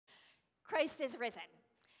Christ is risen.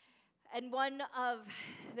 And one of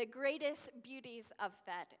the greatest beauties of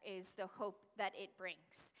that is the hope that it brings.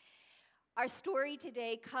 Our story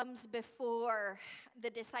today comes before the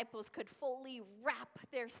disciples could fully wrap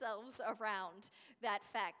themselves around that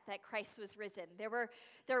fact that Christ was risen. There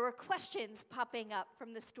were questions popping up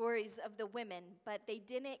from the stories of the women, but they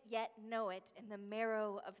didn't yet know it in the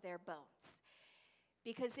marrow of their bones.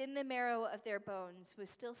 Because in the marrow of their bones was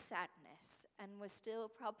still sadness and was still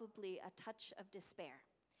probably a touch of despair.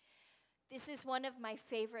 This is one of my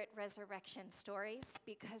favorite resurrection stories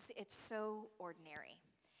because it's so ordinary.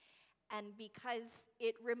 And because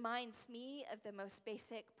it reminds me of the most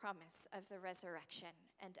basic promise of the resurrection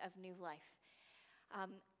and of new life.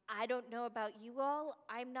 I don't know about you all.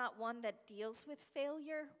 I'm not one that deals with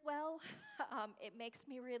failure well. It makes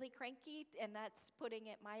me really cranky, and that's putting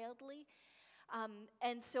it mildly.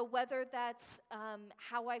 And so whether that's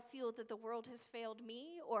how I feel that the world has failed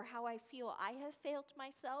me or how I feel I have failed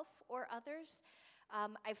myself or others,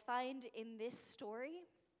 I find in this story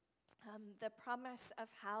the promise of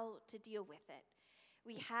how to deal with it.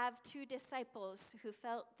 We have two disciples who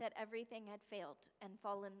felt that everything had failed and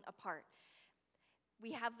fallen apart.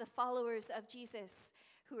 We have the followers of Jesus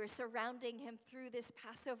who are surrounding him through this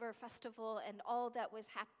Passover festival, and all that was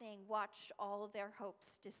happening watched all their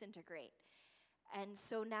hopes disintegrate. And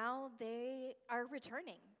so now they are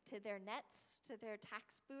returning to their nets, to their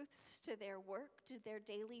tax booths, to their work, to their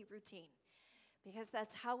daily routine. Because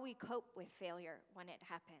that's how we cope with failure when it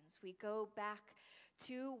happens. We go back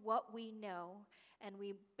to what we know, and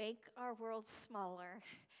we make our world smaller,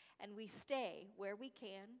 and we stay where we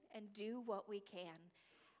can and do what we can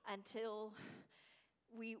until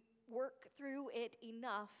we work through it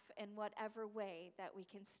enough in whatever way that we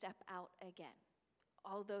can step out again.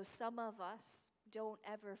 Although some of us don't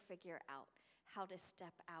ever figure out how to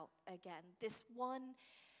step out again. This one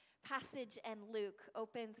passage in Luke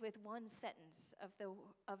opens with one sentence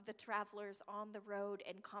of the travelers on the road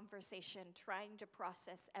in conversation, trying to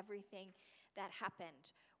process everything that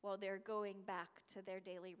happened while they're going back to their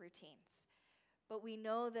daily routines. But we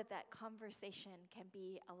know that that conversation can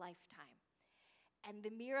be a lifetime. And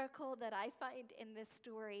the miracle that I find in this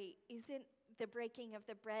story isn't the breaking of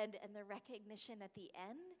the bread and the recognition at the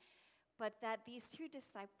end, but that these two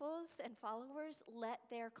disciples and followers let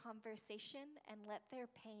their conversation and let their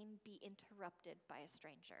pain be interrupted by a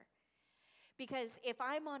stranger. Because if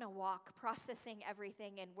I'm on a walk processing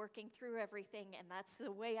everything and working through everything, and that's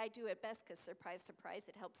the way I do it best, because surprise, surprise,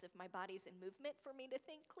 it helps if my body's in movement for me to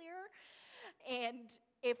think clearer. And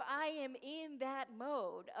if I am in that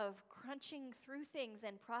mode of crunching through things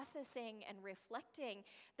and processing and reflecting,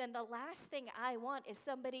 then the last thing I want is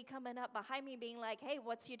somebody coming up behind me being like, hey,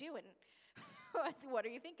 what's you doing? What are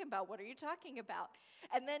you thinking about? What are you talking about?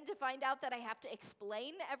 And then to find out that I have to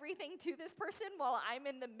explain everything to this person while I'm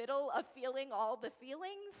in the middle of feeling all the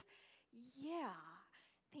feelings. Yeah,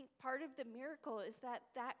 I think part of the miracle is that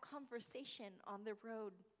that conversation on the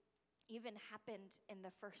road even happened in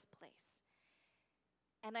the first place.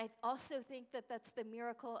 And I also think that that's the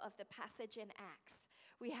miracle of the passage in Acts.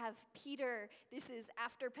 We have Peter, this is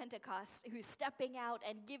after Pentecost, who's stepping out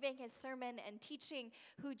and giving his sermon and teaching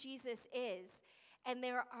who Jesus is. And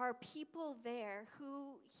there are people there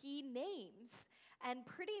who he names and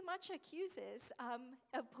pretty much accuses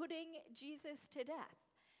of putting Jesus to death.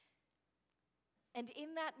 And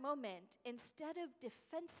in that moment, instead of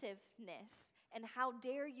defensiveness and how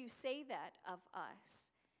dare you say that of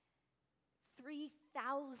us,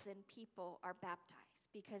 3,000 people are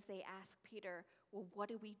baptized because they ask Peter, well, what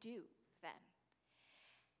do we do then?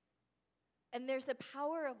 And there's a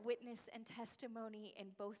power of witness and testimony in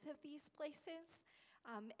both of these places,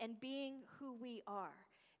 and being who we are.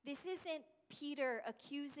 This isn't Peter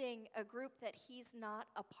accusing a group that he's not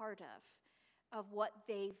a part of what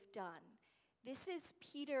they've done. This is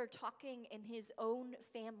Peter talking in his own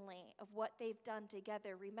family of what they've done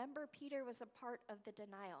together. Remember, Peter was a part of the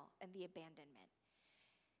denial and the abandonment.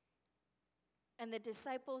 And the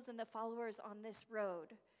disciples and the followers on this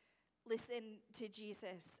road listen to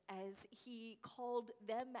Jesus as he called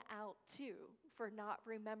them out too for not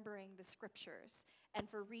remembering the scriptures and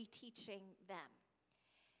for reteaching them.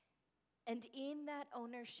 And in that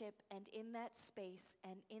ownership and in that space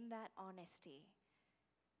and in that honesty,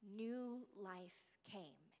 new life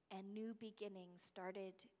came and new beginnings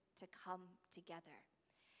started to come together.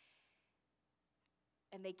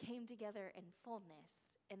 And they came together in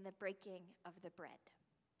fullness in the breaking of the bread.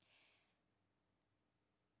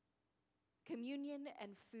 Communion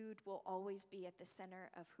and food will always be at the center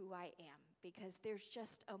of who I am, because there's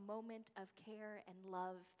just a moment of care and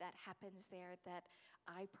love that happens there that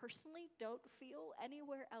I personally don't feel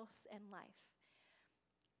anywhere else in life.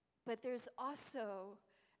 But there's also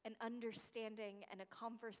an understanding and a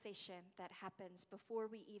conversation that happens before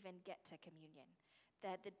we even get to communion,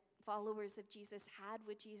 that the followers of Jesus had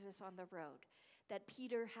with Jesus on the road, that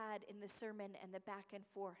Peter had in the sermon and the back and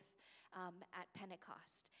forth at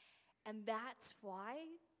Pentecost. And that's why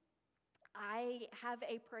I have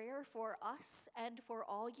a prayer for us and for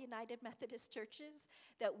all United Methodist churches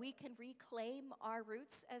that we can reclaim our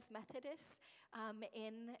roots as Methodists,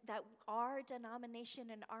 in that our denomination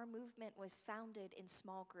and our movement was founded in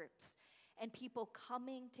small groups, and people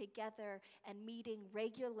coming together and meeting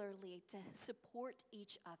regularly to support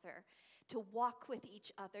each other, to walk with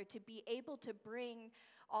each other, to be able to bring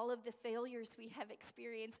all of the failures we have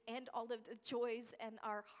experienced and all of the joys and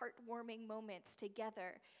our heartwarming moments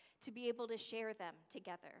together, to be able to share them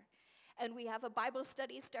together. And we have a Bible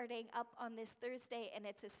study starting up on this Thursday, and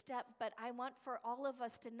it's a step, but I want for all of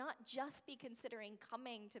us to not just be considering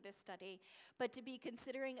coming to this study, but to be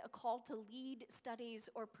considering a call to lead studies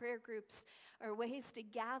or prayer groups or ways to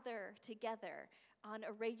gather together on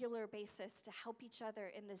a regular basis to help each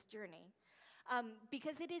other in this journey.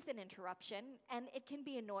 Because it is an interruption, and it can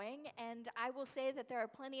be annoying, and I will say that there are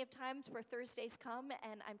plenty of times where Thursdays come,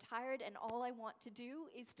 and I'm tired, and all I want to do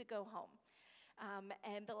is to go home.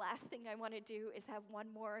 And the last thing I want to do is have one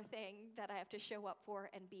more thing that I have to show up for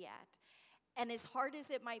and be at. And as hard as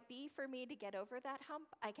it might be for me to get over that hump,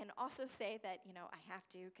 I can also say that, I have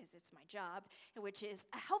to because it's my job, which is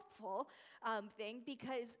a helpful thing,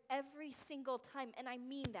 because every single time, and I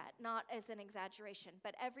mean that not as an exaggeration,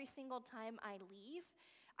 but every single time I leave,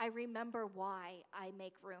 I remember why I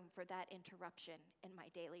make room for that interruption in my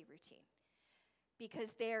daily routine.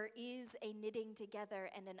 Because there is a knitting together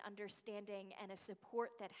and an understanding and a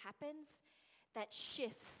support that happens that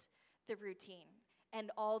shifts the routine and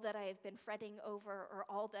all that I have been fretting over or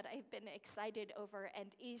all that I've been excited over, and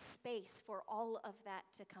is space for all of that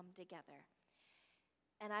to come together.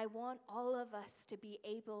 And I want all of us to be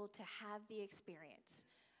able to have the experience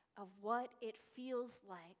of what it feels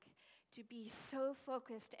like to be so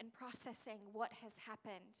focused and processing what has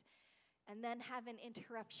happened, and then have an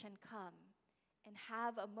interruption come and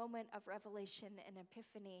have a moment of revelation and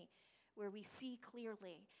epiphany where we see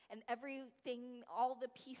clearly, and everything, all the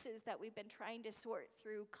pieces that we've been trying to sort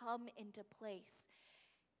through come into place.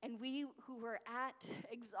 And we who were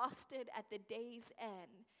exhausted at the day's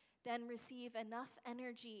end then receive enough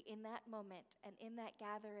energy in that moment and in that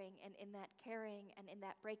gathering and in that caring and in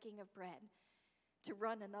that breaking of bread to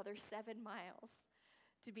run another 7 miles,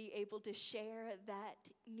 to be able to share that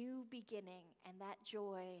new beginning and that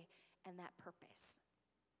joy and that purpose.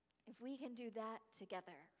 If we can do that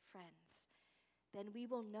together, friends, then we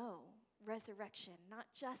will know resurrection, not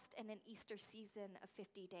just in an Easter season of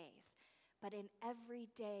 50 days, but in every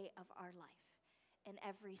day of our life, in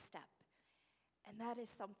every step. And that is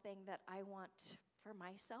something that I want for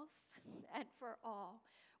myself and for all,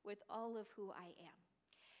 with all of who I am.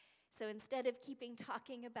 So instead of keeping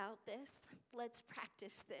talking about this, let's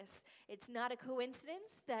practice this. It's not a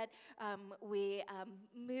coincidence that we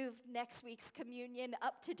moved next week's communion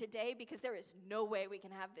up to today, because there is no way we can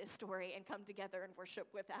have this story and come together and worship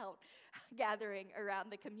without gathering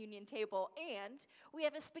around the communion table. And we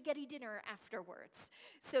have a spaghetti dinner afterwards.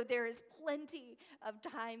 So there is plenty of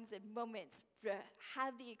times and moments to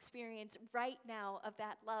have the experience right now of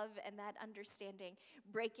that love and that understanding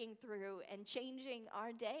breaking through and changing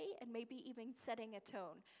our day, and maybe even setting a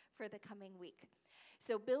tone for the coming week.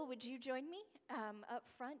 So Bill, would you join me up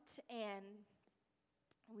front, and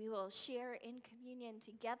we will share in communion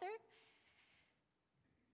together.